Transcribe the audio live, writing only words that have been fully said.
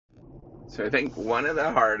So I think one of the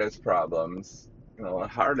hardest problems, the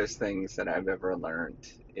hardest things that I've ever learned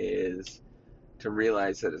is to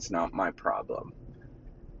realize that it's not my problem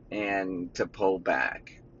and to pull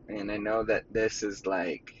back. And I know that this is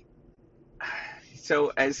like,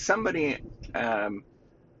 so as somebody um,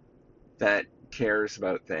 that cares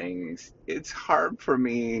about things, it's hard for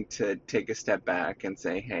me to take a step back and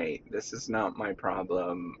say, "Hey, this is not my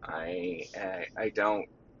problem. I don't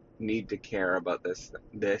need to care about this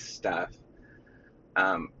stuff."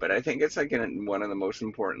 But I think it's like one of the most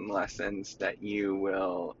important lessons that you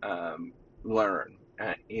will learn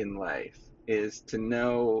in life is to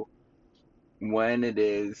know when it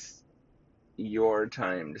is your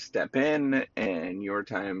time to step in and your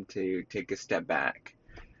time to take a step back.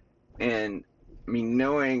 And I mean,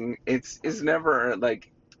 knowing it's never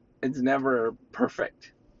like it's never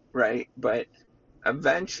perfect, right? But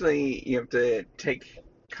eventually you have to take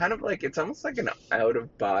kind of like it's almost like an out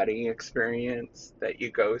of body experience that you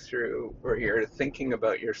go through where you're thinking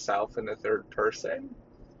about yourself in the third person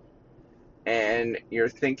and you're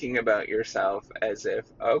thinking about yourself as if,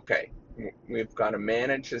 okay, we've got to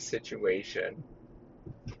manage the situation.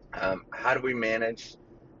 How do we manage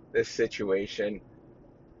this situation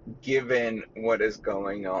given what is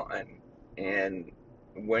going on? And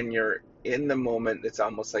when you're in the moment, it's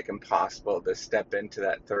almost like impossible to step into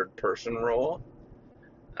that third person role,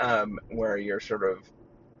 where you're sort of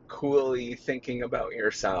coolly thinking about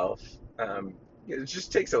yourself. It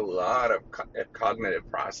just takes a lot of cognitive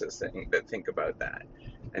processing to think about that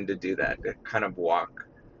and to do that, to kind of walk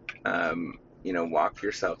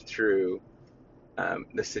yourself through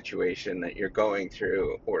the situation that you're going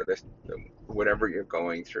through or whatever you're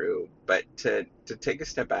going through. But to take a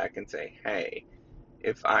step back and say, hey,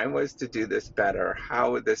 if I was to do this better,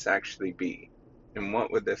 how would this actually be? And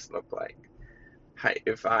what would this look like?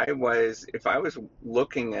 If I was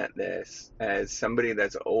looking at this as somebody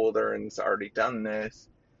that's older and has already done this,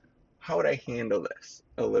 how would I handle this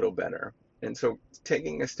a little better? And so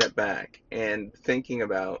taking a step back and thinking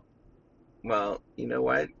about, well, you know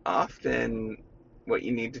what? Often what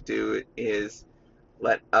you need to do is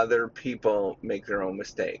let other people make their own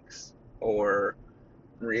mistakes or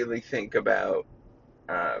really think about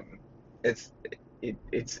um, it's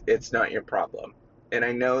it's not your problem. And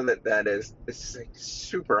I know that it's like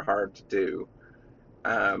super hard to do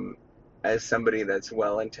um, as somebody that's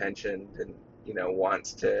well intentioned and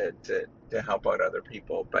wants to help out other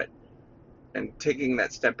people, but and taking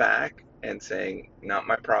that step back and saying not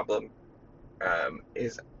my problem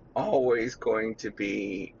is always going to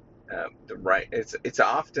be the right. It's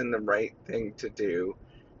often the right thing to do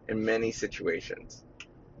in many situations,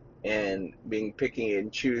 and being picky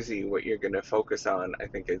and choosy what you're going to focus on, I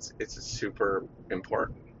think it's super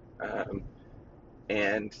important. Um,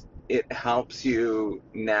 and it helps you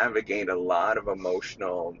navigate a lot of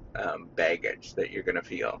emotional baggage that you're going to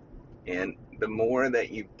feel. And the more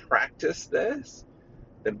that you practice this,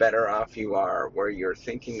 the better off you are, where you're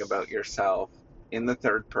thinking about yourself in the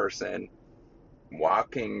third person,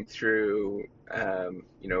 walking through,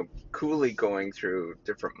 coolly going through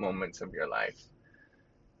different moments of your life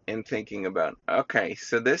and thinking about, okay,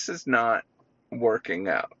 so this is not working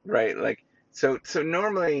out, right? Like, so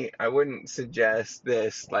normally I wouldn't suggest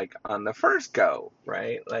this like on the first go,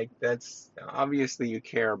 right? Like that's obviously you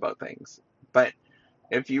care about things, but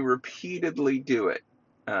if you repeatedly do it,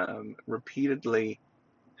 repeatedly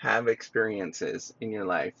have experiences in your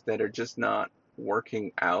life that are just not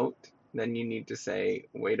working out, then you need to say,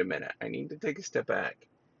 wait a minute, I need to take a step back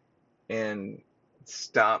and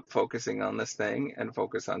stop focusing on this thing and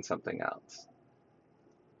focus on something else.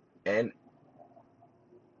 And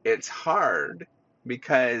it's hard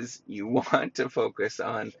because you want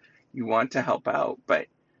to you want to help out, but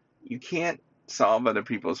you can't solve other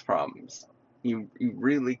people's problems. You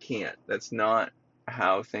really can't. That's not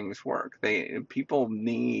how things work. Other people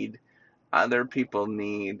need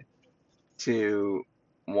to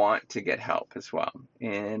want to get help as well,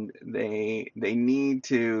 and they need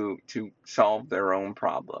to solve their own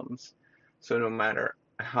problems. So no matter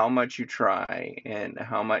how much you try and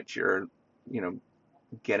how much you're you know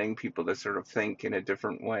getting people to sort of think in a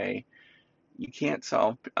different way, you can't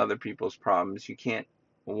solve other people's problems.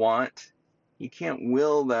 Want you can't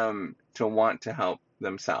will them to want to help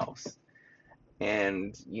themselves.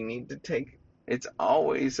 And you need to take it's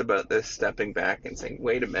always about this stepping back and saying,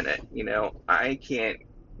 wait a minute, I can't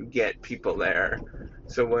get people there.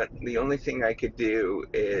 So what the only thing I could do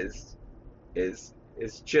is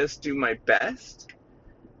just do my best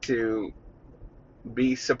to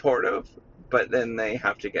be supportive, but then they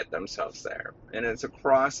have to get themselves there. And it's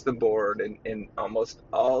across the board in almost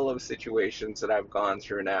all of situations that I've gone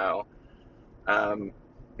through now. um,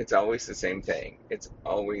 it's always the same thing. It's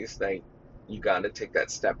always like you got to take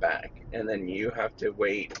that step back, and then you have to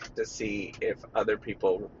wait to see if other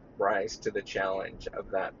people rise to the challenge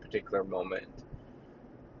of that particular moment.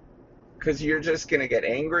 Because you're just gonna get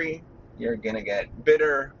angry, you're gonna get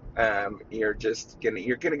bitter, you're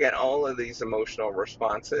gonna get all of these emotional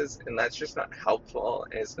responses, and that's just not helpful.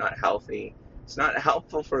 And it's not healthy. It's not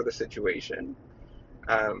helpful for the situation,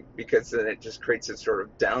 because then it just creates a sort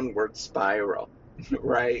of downward spiral,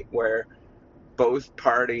 right? Where both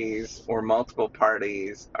parties or multiple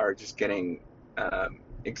parties are just getting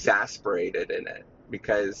exasperated in it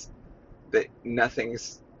because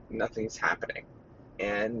nothing's happening,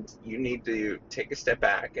 and you need to take a step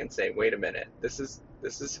back and say, wait a minute, this is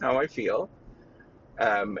how I feel.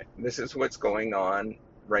 This is what's going on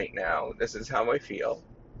right now. This is how I feel,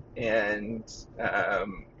 and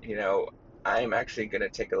I'm actually going to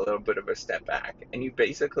take a little bit of a step back. And you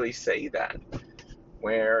basically say that,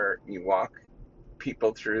 where you walk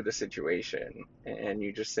people through the situation and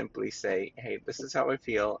you just simply say, hey, this is how I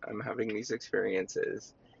feel. I'm having these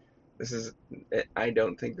experiences. This is, I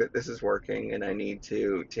don't think that this is working, and I need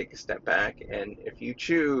to take a step back. And if you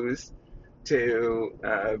choose to,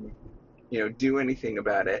 do anything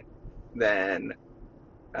about it, then,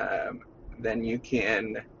 um, then you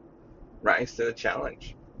can rise to the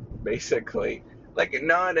challenge, basically. Like,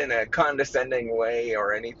 not in a condescending way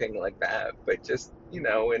or anything like that, but just,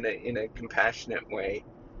 in a compassionate way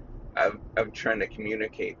of trying to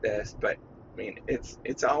communicate this. But I mean,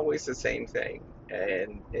 it's always the same thing,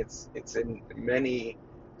 and it's in many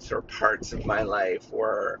sort of parts of my life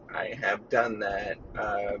where I have done that,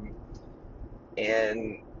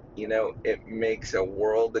 and it makes a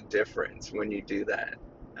world of difference when you do that.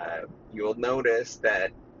 You'll notice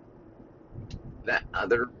that that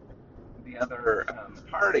other the other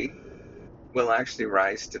party will actually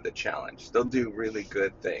rise to the challenge. They'll do really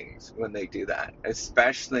good things when they do that,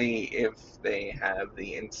 especially if they have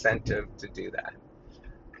the incentive to do that.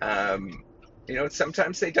 Um,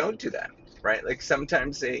 sometimes they don't do that, right? Like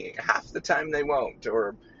sometimes half the time they won't,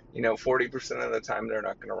 or 40% of the time they're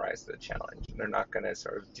not going to rise to the challenge. They're not going to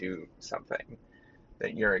sort of do something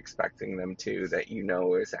that you're expecting them to, that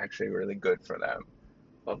is actually really good for them.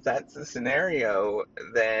 Well, if that's the scenario,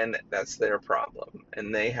 then that's their problem,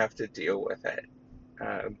 and they have to deal with it.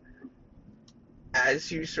 Um,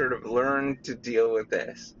 as you sort of learn to deal with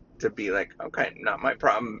this, to be like, okay, not my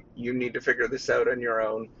problem. You need to figure this out on your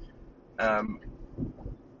own. Um,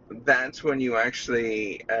 that's when you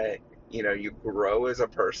actually, you grow as a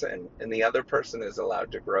person, and the other person is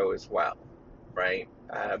allowed to grow as well, right?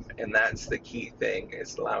 And that's the key thing,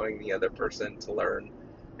 is allowing the other person to learn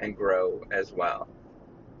and grow as well.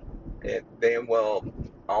 They will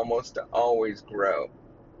almost always grow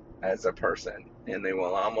as a person, and they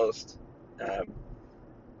will almost um,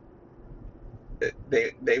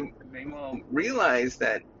 they will realize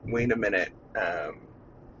that, wait a minute,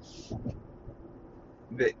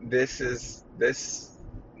 this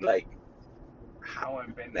like how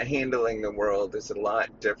I've been handling the world is a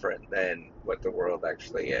lot different than what the world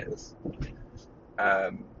actually is.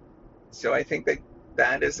 Um, so I think that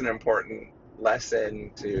that is an important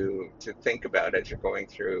lesson to think about as you're going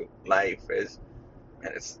through life.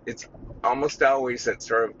 And it's almost always that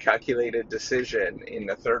sort of calculated decision in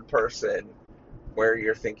the third person, where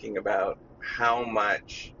you're thinking about, how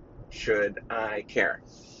much should I care,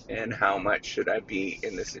 and how much should I be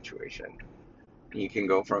in the situation. You can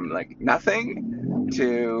go from like nothing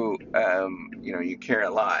to you care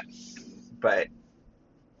a lot, but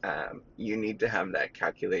you need to have that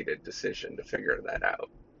calculated decision to figure that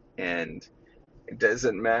out. And it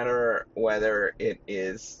doesn't matter whether it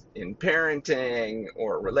is in parenting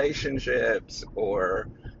or relationships or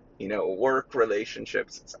work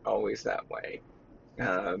relationships. It's always that way.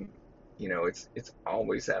 Um, it's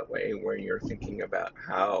always that way, where you're thinking about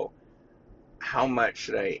how much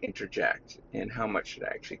should I interject, and how much should I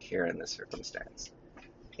actually care in this circumstance.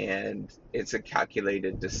 And it's a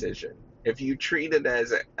calculated decision. If you treat it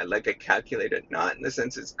as like a calculated, not in the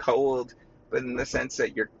sense it's cold, but in the sense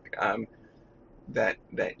that you're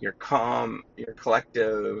calm, you're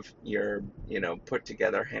collective, you're put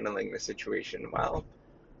together, handling the situation well,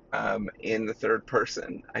 in the third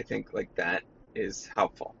person, I think like that is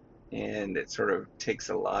helpful, and it sort of takes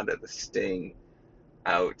a lot of the sting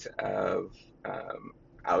out of um,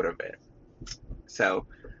 out of it. So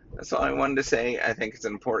that's all I wanted to say. I think it's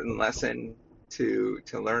an important lesson to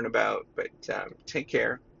learn about. But take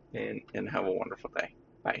care, and have a wonderful day.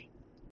 Bye.